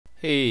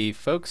Hey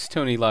folks,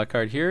 Tony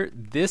Lockhart here.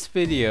 This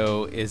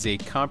video is a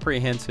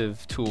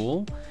comprehensive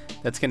tool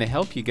that's going to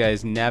help you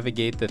guys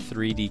navigate the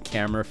 3D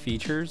camera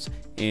features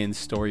in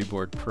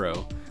Storyboard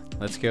Pro.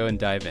 Let's go and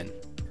dive in.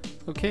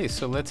 Okay,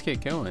 so let's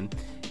get going.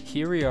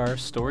 Here we are,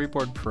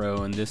 Storyboard Pro,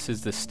 and this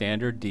is the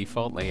standard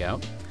default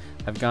layout.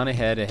 I've gone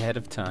ahead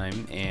of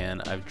time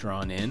and I've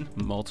drawn in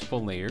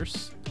multiple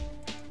layers,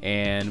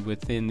 and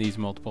within these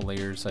multiple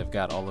layers I've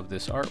got all of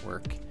this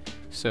artwork.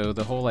 So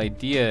the whole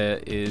idea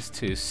is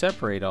to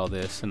separate all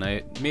this, and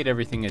I made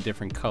everything a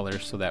different color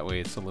so that way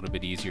it's a little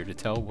bit easier to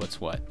tell what's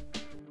what.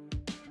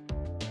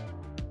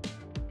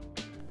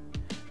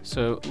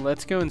 So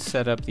let's go and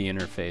set up the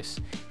interface.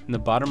 In the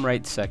bottom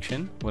right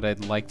section, what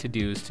I'd like to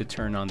do is to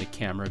turn on the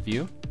camera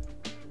view,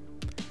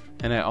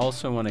 and I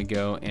also want to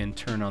go and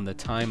turn on the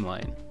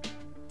timeline.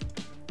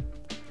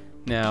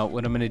 Now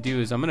what I'm going to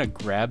do is I'm going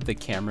to grab the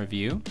camera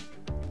view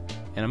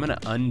and I'm going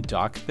to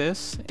undock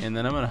this, and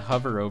then I'm going to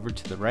hover over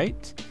to the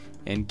right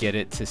and get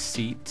it to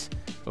seat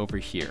over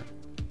here.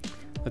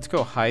 Let's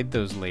go hide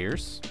those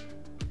layers,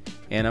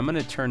 and I'm going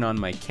to turn on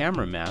my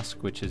camera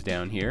mask, which is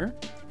down here,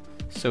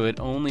 so it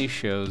only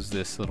shows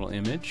this little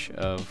image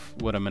of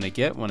what I'm going to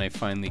get when I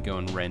finally go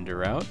and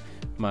render out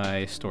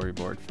my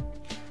storyboard.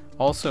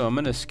 Also, I'm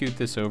going to scoot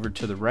this over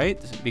to the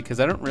right because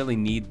I don't really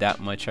need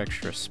that much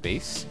extra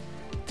space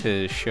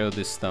to show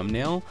this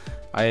thumbnail.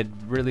 I'd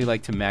really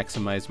like to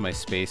maximize my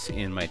space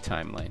in my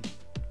timeline.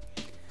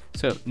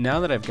 So now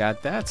that I've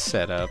got that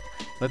set up,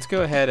 let's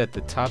go ahead at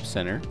the top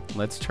center.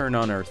 Let's turn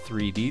on our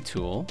 3D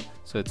tool.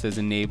 So it says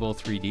enable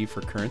 3D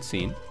for current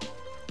scene.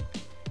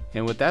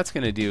 And what that's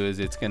going to do is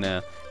it's going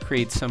to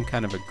create some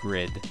kind of a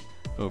grid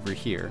over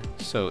here.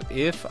 So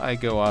if I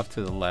go off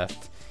to the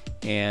left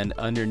and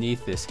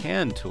underneath this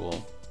hand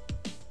tool,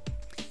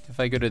 if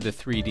I go to the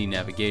 3D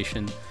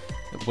navigation,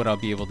 what I'll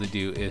be able to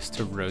do is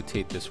to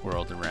rotate this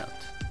world around.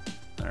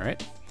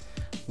 Alright,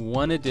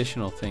 one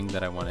additional thing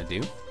that I want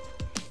to do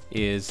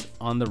is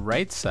on the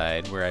right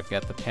side where I've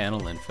got the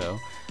panel info,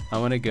 I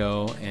want to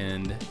go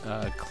and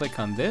click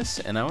on this,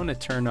 and I want to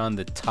turn on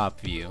the top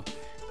view.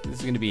 This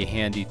is going to be a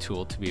handy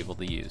tool to be able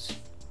to use.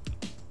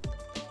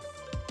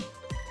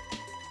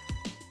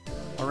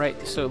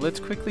 Alright, so let's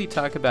quickly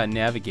talk about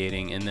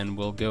navigating, and then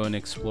we'll go and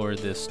explore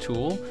this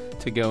tool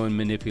to go and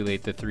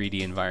manipulate the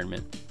 3D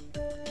environment.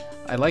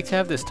 I like to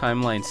have this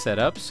timeline set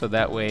up so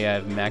that way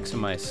I've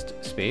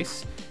maximized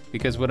space,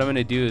 because what I'm going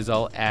to do is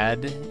I'll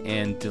add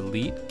and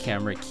delete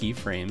camera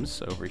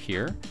keyframes over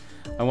here.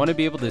 I want to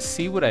be able to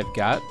see what I've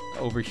got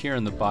over here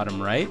on the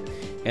bottom right,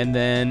 and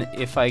then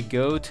if I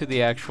go to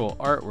the actual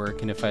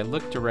artwork and if I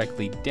look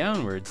directly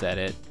downwards at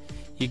it,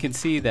 you can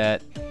see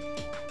that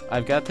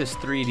I've got this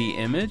 3D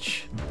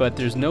image, but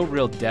there's no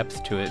real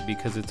depth to it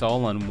because it's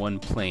all on one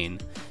plane.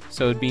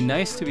 So it'd be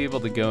nice to be able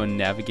to go and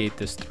navigate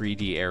this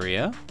 3D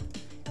area,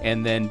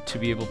 and then to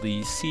be able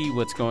to see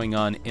what's going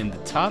on in the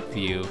top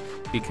view,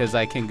 because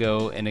I can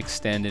go and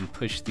extend and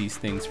push these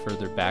things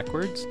further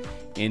backwards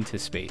into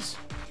space.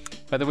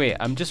 By the way,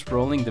 I'm just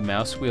rolling the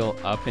mouse wheel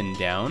up and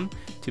down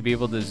to be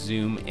able to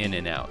zoom in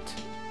and out.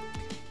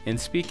 And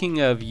speaking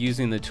of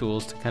using the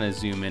tools to kind of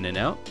zoom in and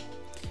out,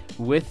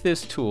 with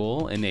this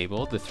tool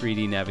enabled, the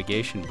 3D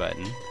navigation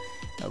button,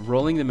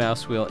 rolling the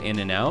mouse wheel in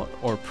and out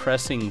or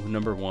pressing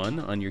number 1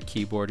 on your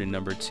keyboard and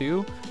number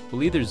 2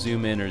 will either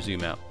zoom in or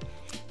zoom out.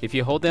 If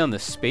you hold down the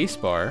space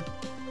bar,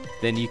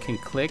 then you can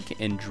click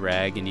and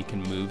drag and you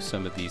can move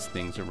some of these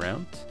things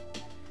around.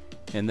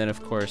 And then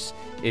of course,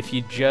 if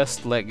you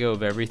just let go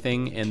of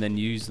everything and then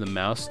use the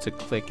mouse to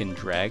click and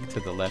drag to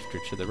the left or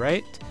to the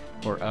right,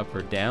 or up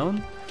or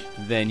down,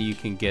 then you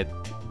can get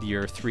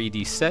your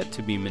 3D set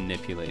to be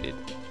manipulated.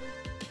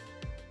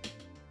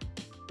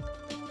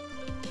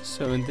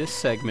 So in this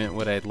segment,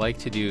 what I'd like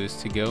to do is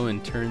to go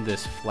and turn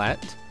this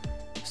flat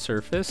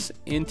surface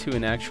into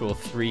an actual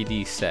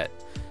 3D set.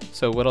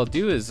 So what I'll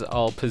do is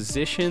I'll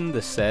position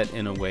the set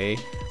in a way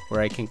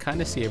where I can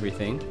kind of see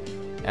everything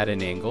at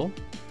an angle,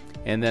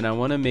 and then I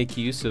want to make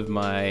use of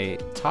my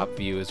top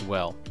view as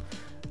well.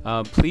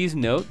 Please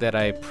note that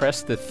I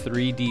pressed the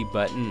 3D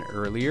button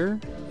earlier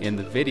in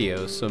the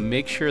video, so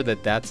make sure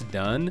that that's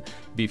done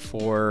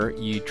before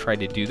you try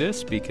to do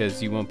this,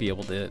 because you won't be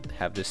able to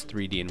have this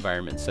 3D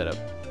environment set up.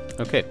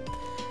 Okay,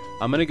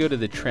 I'm going to go to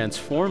the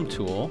transform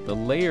tool, the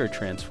layer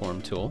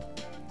transform tool.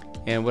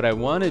 And what I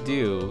want to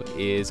do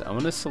is I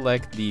want to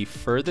select the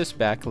furthest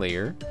back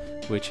layer,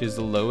 which is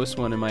the lowest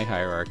one in my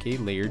hierarchy,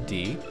 layer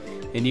D.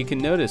 And you can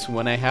notice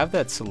when I have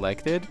that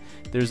selected,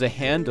 there's a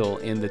handle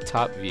in the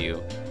top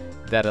view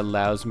that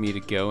allows me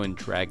to go and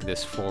drag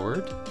this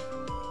forward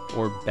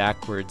or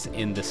backwards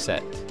in the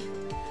set.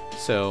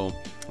 So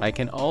I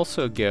can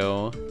also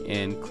go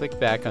and click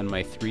back on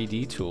my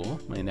 3D tool,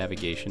 my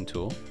navigation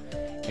tool,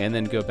 and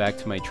then go back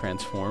to my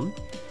transform.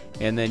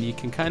 And then you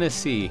can kind of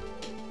see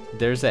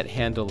there's that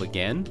handle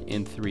again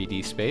in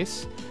 3D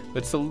space,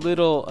 but it's a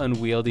little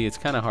unwieldy. It's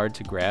kind of hard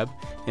to grab,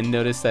 and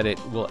notice that it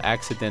will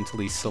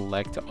accidentally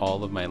select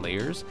all of my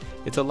layers.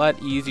 It's a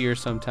lot easier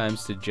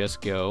sometimes to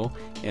just go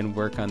and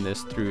work on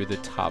this through the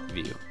top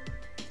view.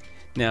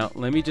 Now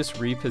let me just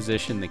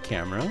reposition the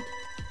camera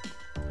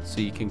so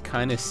you can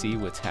kind of see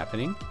what's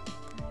happening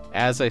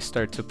as I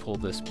start to pull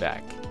this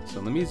back. So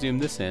let me zoom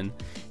this in.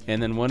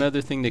 And then one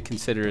other thing to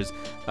consider is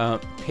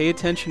pay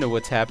attention to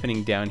what's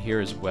happening down here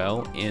as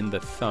well in the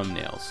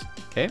thumbnails.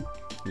 Okay,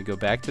 we go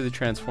back to the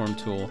transform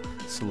tool,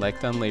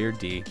 select on layer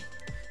D,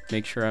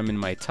 make sure I'm in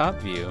my top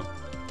view,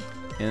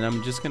 and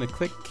I'm just going to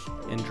click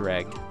and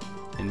drag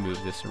and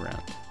move this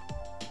around.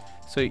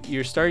 So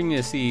you're starting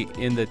to see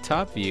in the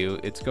top view,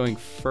 it's going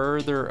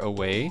further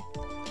away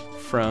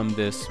from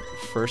this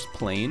first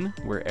plane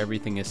where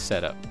everything is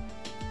set up.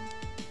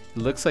 It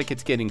looks like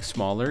it's getting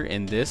smaller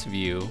in this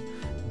view,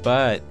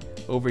 but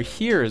over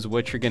here is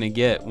what you're going to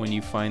get when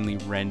you finally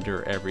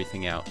render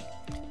everything out.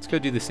 Let's go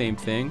do the same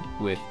thing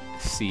with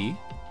C.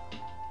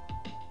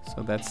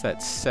 So that's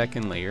that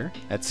second layer.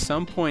 At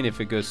some point, if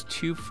it goes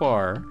too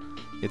far,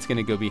 it's going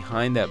to go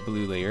behind that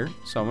blue layer.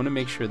 So I want to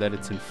make sure that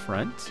it's in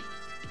front.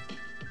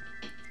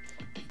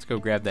 Let's go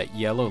grab that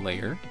yellow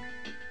layer.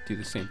 Do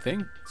the same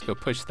thing. Let's go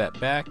push that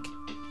back.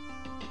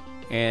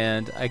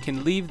 And I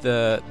can leave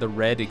the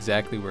red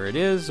exactly where it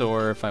is,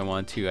 or if I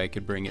want to, I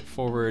could bring it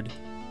forward.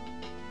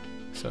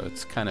 So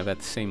it's kind of at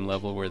the same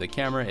level where the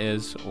camera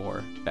is,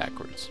 or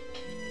backwards.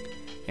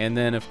 And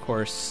then of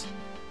course,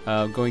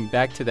 going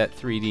back to that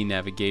 3D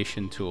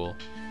navigation tool,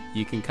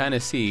 you can kind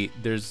of see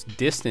there's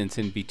distance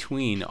in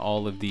between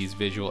all of these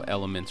visual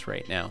elements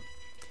right now.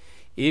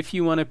 If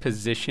you want to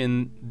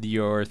position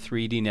your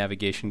 3D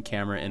navigation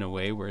camera in a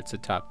way where it's a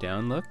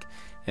top-down look,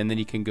 and then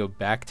you can go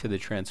back to the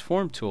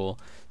transform tool,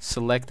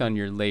 select on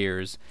your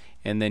layers,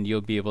 and then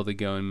you'll be able to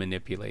go and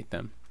manipulate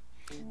them.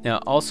 Now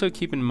also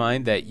keep in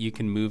mind that you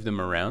can move them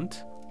around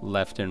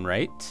left and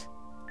right.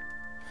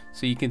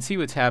 So you can see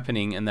what's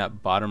happening in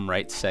that bottom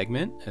right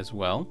segment as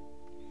well.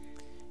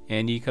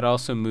 And you could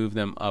also move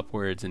them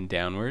upwards and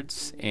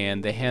downwards,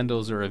 and the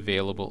handles are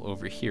available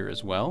over here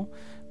as well.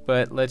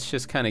 But let's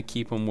just kind of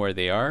keep them where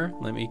they are.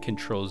 Let me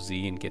Control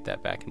Z and get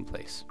that back in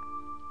place.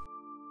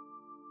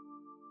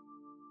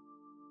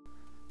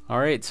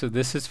 Alright, so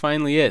this is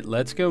finally it.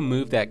 Let's go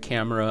move that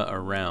camera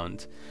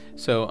around.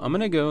 So I'm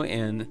going to go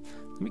and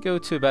let me go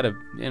to about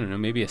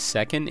maybe a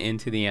second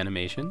into the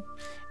animation.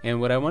 And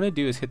what I want to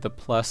do is hit the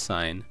plus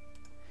sign.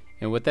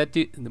 And what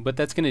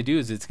that's going to do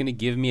is it's going to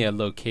give me a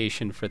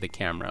location for the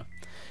camera.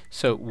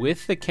 So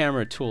with the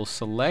camera tool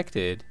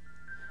selected,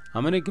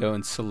 I'm going to go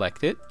and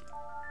select it.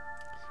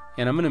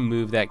 And I'm going to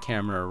move that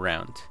camera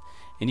around.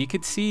 And you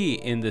could see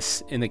in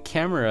the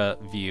camera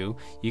view,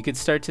 you could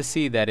start to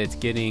see that it's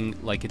getting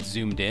like it's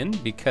zoomed in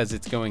because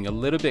it's going a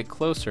little bit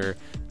closer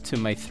to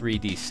my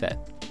 3D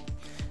set.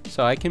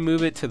 So I can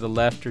move it to the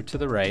left or to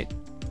the right.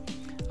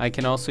 I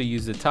can also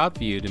use the top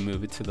view to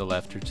move it to the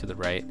left or to the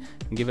right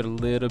and give it a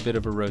little bit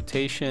of a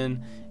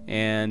rotation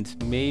and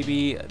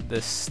maybe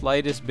the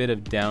slightest bit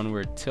of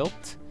downward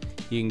tilt.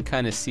 You can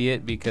kind of see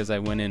it because I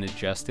went and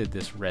adjusted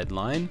this red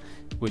line,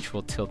 which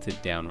will tilt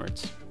it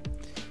downwards.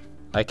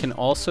 I can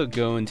also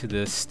go into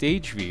the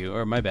stage view,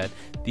 or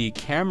the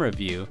camera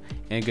view,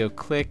 and go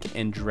click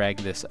and drag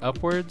this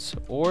upwards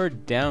or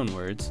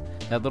downwards.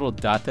 That little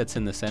dot that's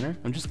in the center,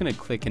 I'm just going to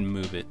click and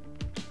move it.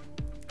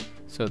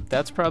 So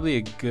that's probably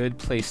a good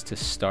place to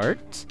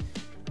start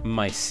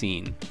my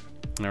scene.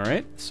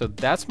 Alright, so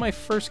that's my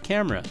first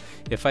camera.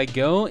 If I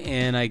go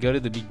to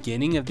the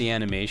beginning of the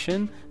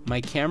animation, my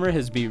camera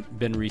has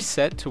been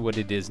reset to what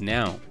it is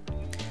now.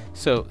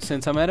 So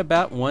since I'm at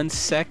about 1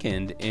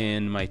 second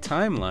in my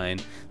timeline,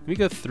 let me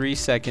go 3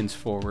 seconds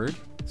forward.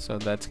 So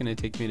that's going to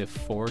take me to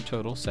 4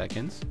 total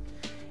seconds.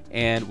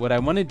 And what I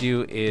want to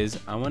do is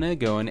I want to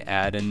go and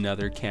add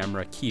another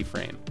camera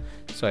keyframe.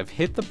 So I've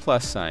hit the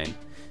plus sign.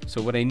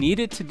 So what I need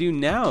it to do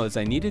now is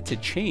I need it to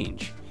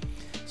change.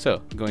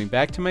 So going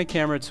back to my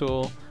camera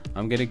tool,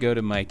 I'm going to go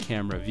to my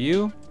camera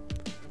view.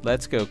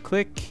 Let's go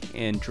click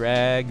and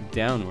drag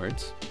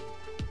downwards.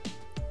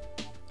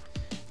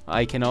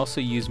 I can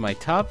also use my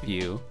top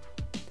view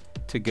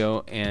to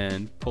go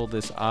and pull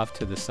this off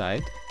to the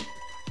side,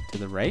 to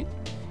the right.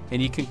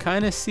 And you can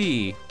kind of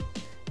see,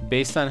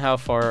 based on how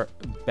far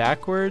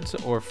backwards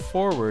or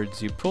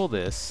forwards you pull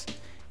this,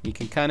 you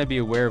can kind of be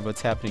aware of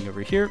what's happening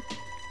over here.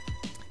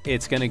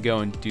 It's going to go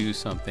and do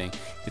something.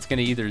 It's going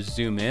to either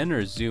zoom in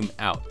or zoom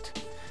out.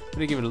 I'm going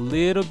to give it a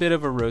little bit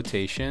of a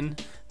rotation,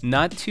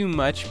 not too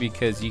much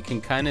because you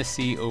can kind of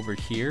see over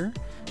here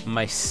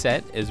my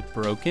set is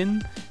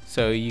broken.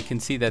 So you can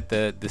see that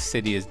the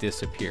city has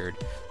disappeared.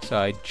 So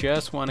I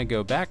just want to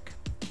go back,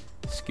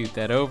 scoot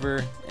that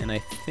over, and I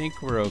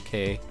think we're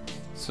okay.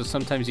 So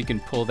sometimes you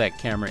can pull that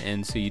camera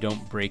in so you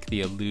don't break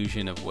the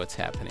illusion of what's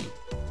happening.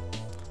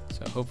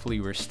 So hopefully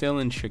we're still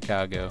in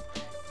Chicago,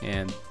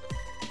 and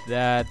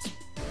that's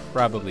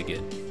probably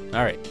good.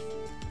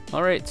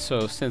 Alright,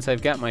 so since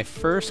I've got my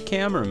first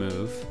camera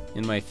move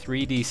in my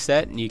 3D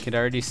set, and you can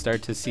already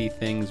start to see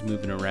things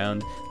moving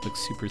around,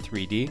 looks super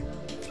 3D.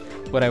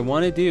 What I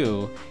want to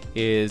do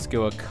is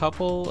go a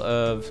couple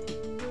of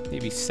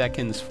maybe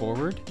seconds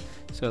forward.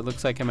 So it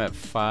looks like I'm at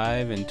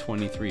 5 and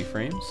 23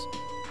 frames.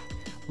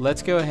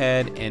 Let's go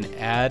ahead and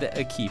add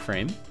a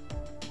keyframe.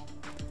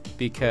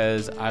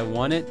 because I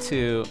want it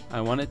to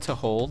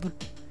hold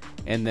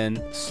and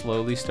then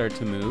slowly start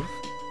to move,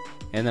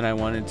 and then I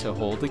want it to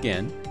hold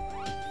again,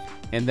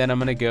 and then I'm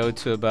going to go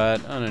to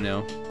about, I don't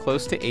know,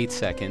 close to 8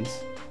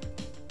 seconds,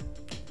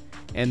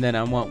 and then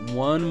I want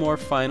one more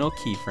final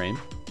keyframe.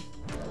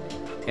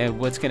 And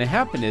what's going to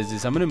happen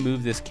is I'm going to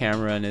move this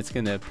camera and it's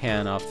going to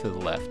pan off to the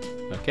left.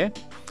 Okay,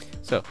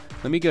 so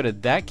let me go to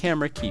that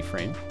camera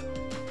keyframe,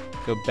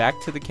 go back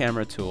to the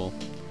camera tool,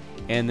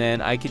 and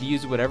then I could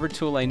use whatever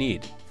tool I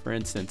need. For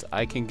instance,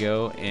 I can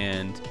go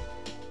and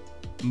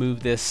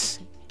move this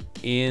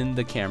in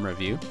the camera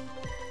view.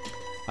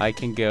 I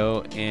can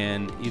go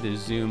and either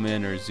zoom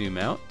in or zoom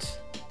out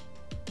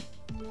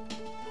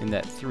in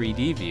that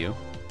 3D view.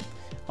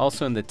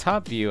 Also in the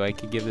top view, I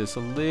could give this a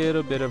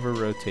little bit of a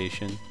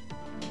rotation.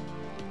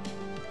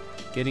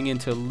 Getting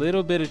into a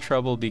little bit of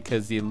trouble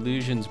because the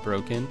illusion's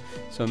broken,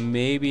 so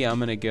maybe I'm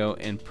gonna go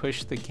and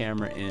push the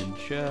camera in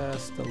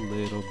just a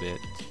little bit.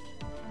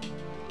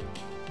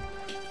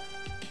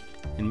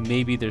 And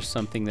maybe there's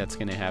something that's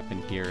gonna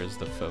happen here as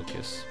the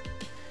focus.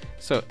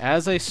 So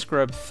as I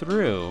scrub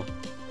through,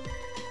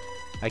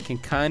 I can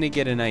kind of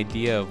get an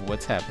idea of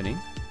what's happening.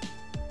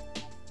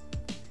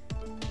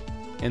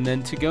 And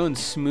then to go and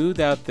smooth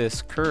out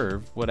this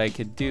curve, what I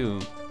could do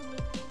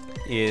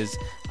is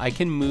I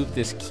can move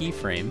this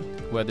keyframe,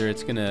 whether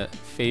it's going to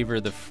favor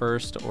the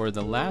first or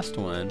the last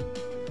one.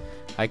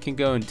 I can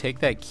go and take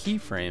that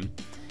keyframe,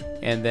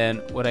 and then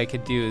what I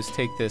could do is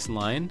take this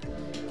line,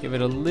 give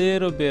it a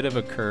little bit of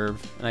a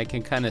curve, and I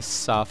can kind of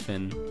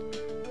soften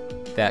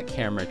that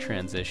camera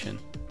transition.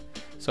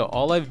 So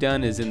all I've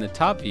done is in the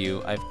top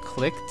view, I've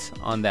clicked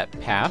on that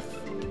path,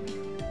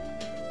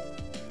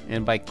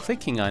 and by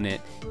clicking on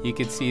it, you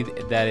can see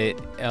that it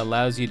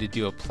allows you to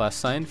do a plus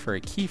sign for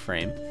a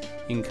keyframe.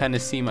 You can kind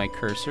of see my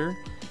cursor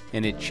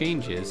and it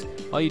changes.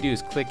 All you do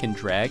is click and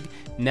drag.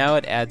 Now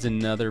it adds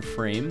another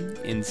frame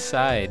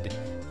inside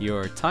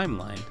your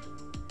timeline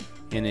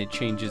and it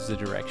changes the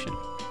direction.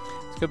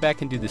 Let's go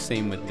back and do the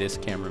same with this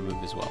camera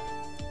move as well.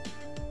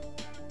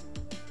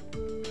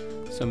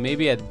 So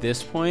maybe at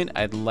this point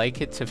I'd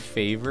like it to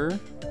favor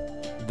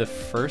the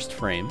first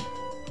frame,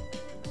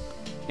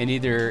 and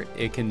either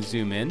it can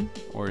zoom in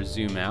or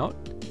zoom out.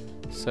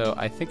 So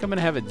I think I'm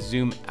gonna have it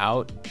zoom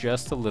out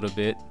just a little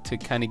bit to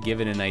kind of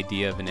give it an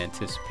idea of an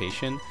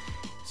anticipation.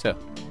 So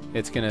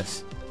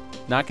it's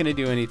not gonna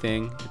do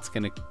anything. It's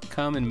gonna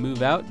come and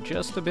move out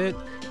just a bit,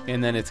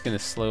 and then it's gonna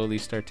slowly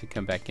start to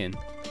come back in.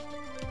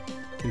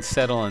 Can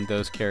settle on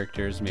those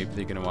characters. Maybe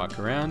they're gonna walk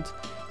around,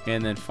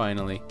 and then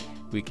finally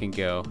we can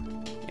go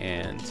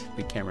and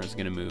the camera is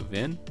gonna move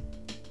in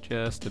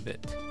just a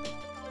bit.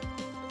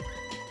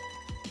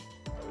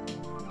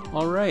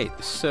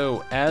 Alright,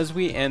 so as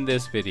we end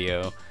this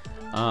video,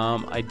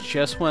 I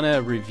just want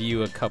to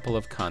review a couple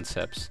of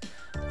concepts.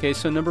 Okay,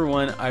 so number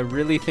one, I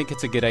really think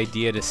it's a good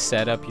idea to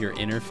set up your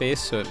interface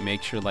so it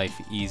makes your life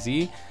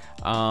easy.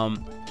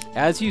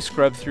 As you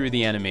scrub through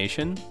the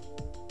animation,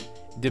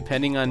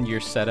 depending on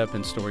your setup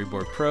in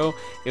Storyboard Pro,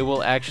 it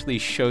will actually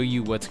show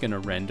you what's going to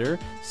render.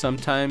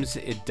 Sometimes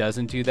it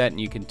doesn't do that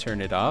and you can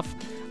turn it off.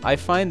 I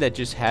find that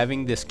just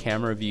having this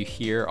camera view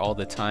here all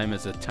the time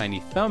as a tiny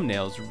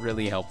thumbnail is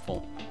really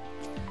helpful.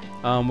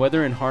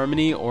 Whether in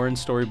Harmony or in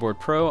Storyboard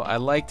Pro, I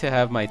like to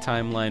have my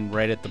timeline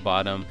right at the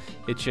bottom.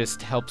 It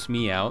just helps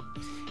me out.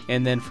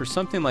 And then for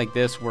something like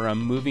this where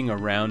I'm moving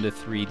around a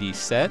 3D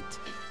set,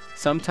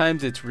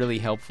 sometimes it's really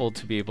helpful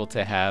to be able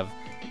to have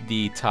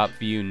the top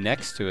view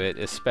next to it,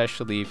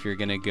 especially if you're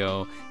going to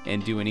go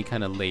and do any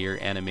kind of layer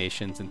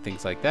animations and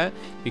things like that,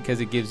 because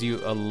it gives you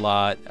a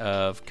lot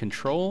of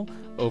control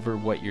over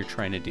what you're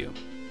trying to do.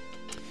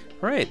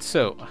 Alright,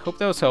 so I hope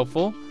that was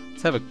helpful.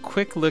 Let's have a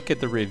quick look at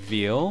the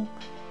reveal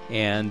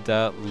and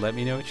let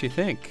me know what you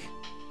think.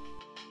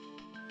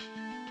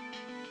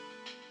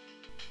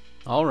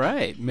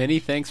 Alright, many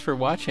thanks for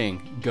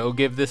watching. Go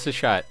give this a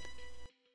shot.